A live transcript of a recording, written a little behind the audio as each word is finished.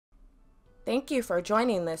Thank you for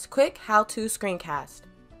joining this quick how-to screencast,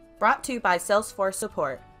 brought to you by Salesforce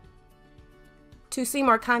Support. To see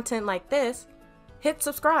more content like this, hit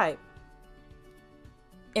subscribe.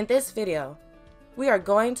 In this video, we are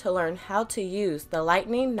going to learn how to use the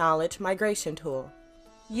Lightning Knowledge Migration Tool.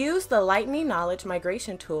 Use the Lightning Knowledge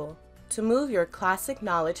Migration Tool to move your classic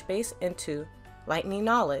knowledge base into Lightning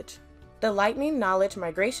Knowledge. The Lightning Knowledge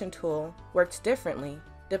Migration Tool works differently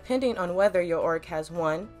depending on whether your org has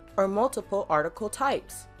one or multiple article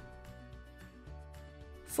types.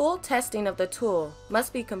 Full testing of the tool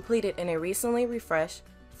must be completed in a recently refreshed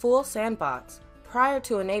full sandbox prior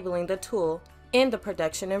to enabling the tool in the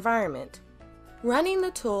production environment. Running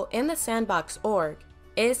the tool in the sandbox org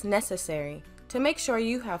is necessary to make sure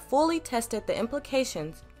you have fully tested the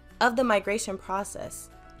implications of the migration process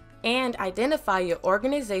and identify your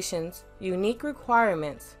organization's unique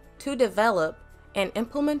requirements to develop an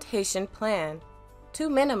implementation plan to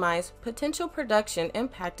minimize potential production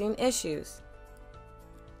impacting issues.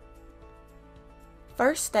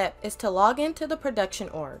 First step is to log into the production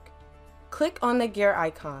org. Click on the gear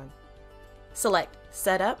icon. Select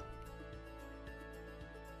Setup.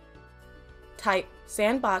 Type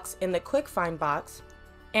Sandbox in the Quick Find box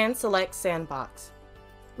and select Sandbox.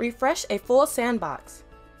 Refresh a full sandbox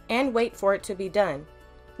and wait for it to be done,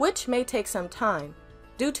 which may take some time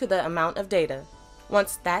due to the amount of data.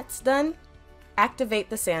 Once that's done, activate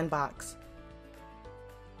the sandbox.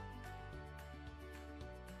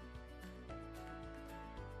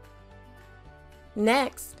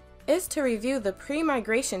 Next is to review the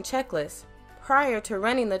pre-migration checklist prior to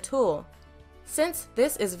running the tool, since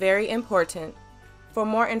this is very important. For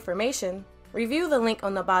more information, review the link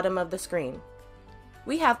on the bottom of the screen.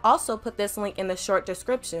 We have also put this link in the short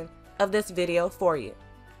description of this video for you.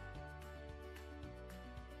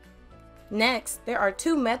 Next, there are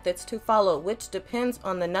two methods to follow, which depends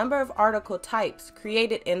on the number of article types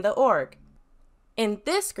created in the org. In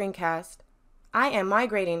this screencast, I am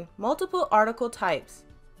migrating multiple article types,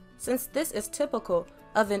 since this is typical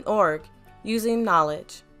of an org using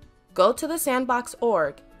knowledge. Go to the Sandbox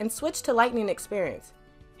org and switch to Lightning Experience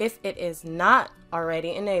if it is not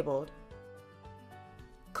already enabled.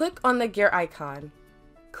 Click on the gear icon,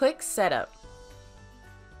 click Setup,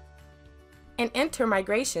 and enter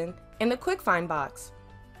Migration in the Quick Find box.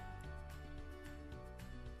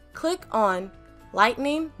 Click on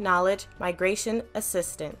Lightning Knowledge Migration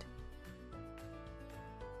Assistant.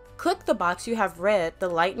 Click the box you have read the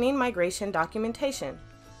Lightning Migration documentation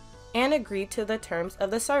and agree to the terms of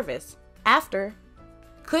the service. After,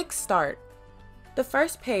 click Start. The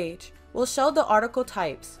first page will show the article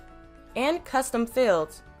types and custom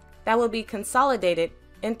fields that will be consolidated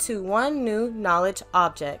into one new knowledge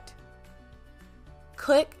object.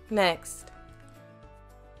 Click Next.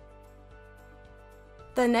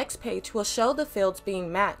 The next page will show the fields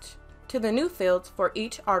being matched to the new fields for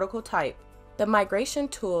each article type. The migration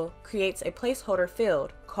tool creates a placeholder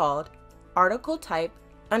field called article type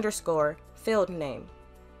underscore field name,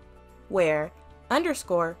 where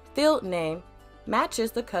underscore field name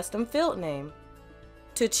matches the custom field name.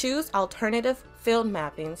 To choose alternative field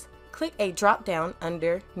mappings, click a drop-down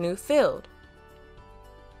under New Field.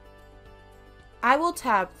 I will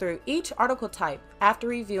tab through each article type after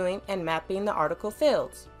reviewing and mapping the article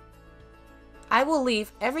fields. I will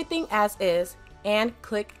leave everything as is and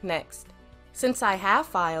click Next. Since I have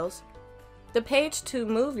files, the page to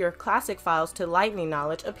move your classic files to Lightning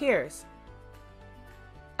Knowledge appears.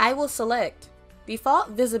 I will select Default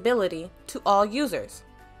Visibility to all users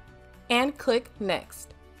and click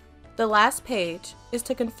Next. The last page is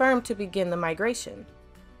to confirm to begin the migration.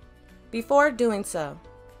 Before doing so,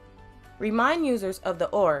 remind users of the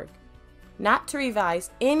org not to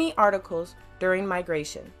revise any articles during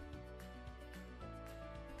migration.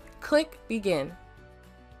 Click Begin.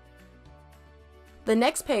 The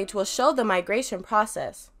next page will show the migration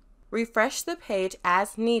process. Refresh the page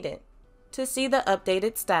as needed to see the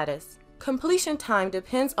updated status. Completion time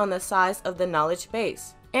depends on the size of the knowledge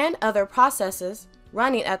base and other processes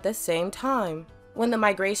running at the same time. When the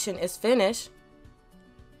migration is finished,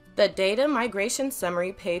 the Data Migration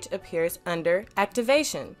Summary page appears under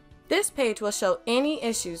Activation. This page will show any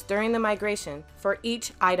issues during the migration for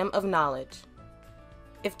each item of knowledge.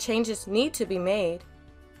 If changes need to be made,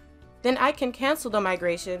 then I can cancel the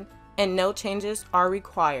migration and no changes are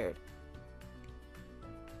required.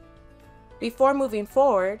 Before moving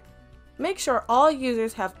forward, make sure all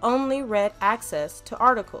users have only read access to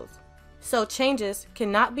articles, so changes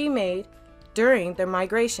cannot be made during the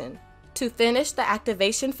migration. To finish the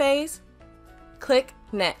activation phase, click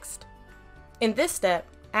Next. In this step,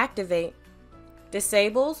 activate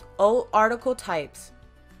Disables Old Article Types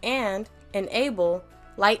and Enable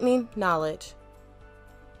Lightning Knowledge.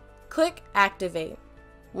 Click Activate.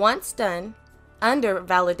 Once done, under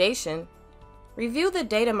Validation, review the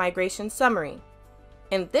data migration summary.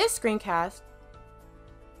 In this screencast,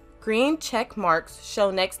 green check marks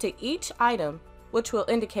show next to each item, which will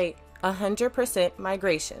indicate 100%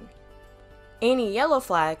 migration. Any yellow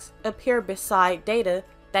flags appear beside data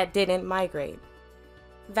that didn't migrate.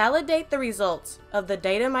 Validate the results of the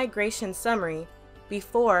data migration summary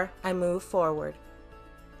before I move forward.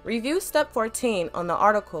 Review step 14 on the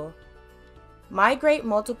article. Migrate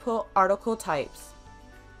multiple article types.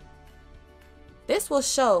 This will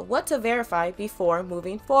show what to verify before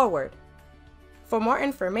moving forward. For more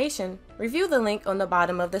information, review the link on the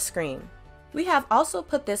bottom of the screen. We have also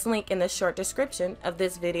put this link in the short description of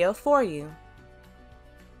this video for you.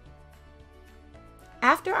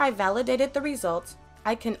 After I validated the results,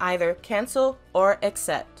 I can either cancel or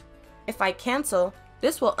accept. If I cancel,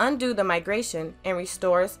 this will undo the migration and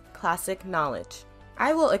restores classic knowledge.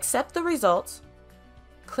 I will accept the results,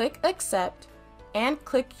 click Accept, and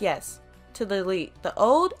click Yes to delete the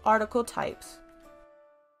old article types.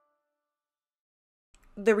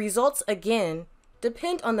 The results again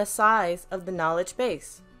depend on the size of the knowledge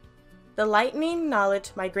base. The Lightning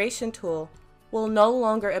Knowledge Migration tool will no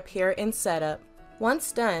longer appear in Setup.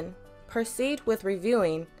 Once done, proceed with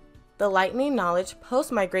reviewing the Lightning Knowledge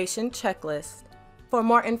Post-Migration Checklist. For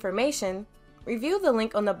more information, review the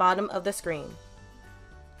link on the bottom of the screen.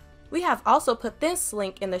 We have also put this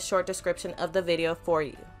link in the short description of the video for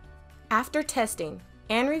you. After testing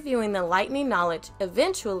and reviewing the Lightning Knowledge,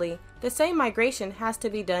 eventually the same migration has to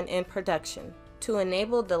be done in production. To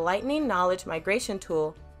enable the Lightning Knowledge Migration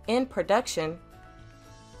tool in production,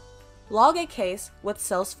 log a case with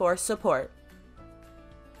Salesforce support.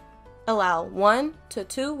 Allow 1 to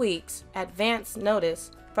 2 weeks advance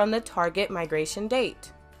notice from the target migration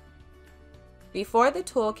date. Before the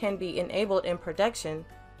tool can be enabled in production,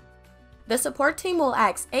 the support team will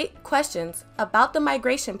ask 8 questions about the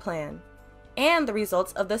migration plan and the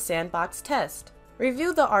results of the sandbox test.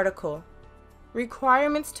 Review the article,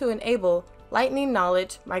 Requirements to Enable Lightning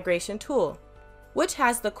Knowledge Migration Tool, which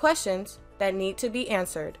has the questions that need to be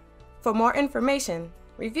answered. For more information,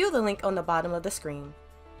 review the link on the bottom of the screen.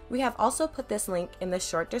 We have also put this link in the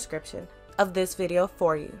short description of this video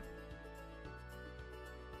for you.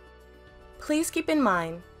 Please keep in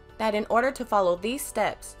mind that in order to follow these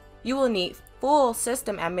steps, you will need full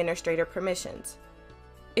system administrator permissions.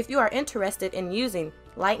 If you are interested in using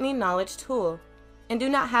Lightning Knowledge tool and do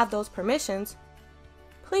not have those permissions,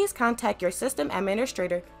 please contact your system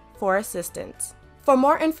administrator for assistance. For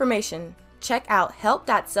more information, check out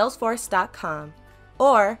help.salesforce.com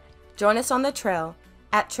or join us on the trail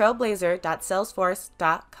at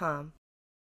trailblazer.salesforce.com.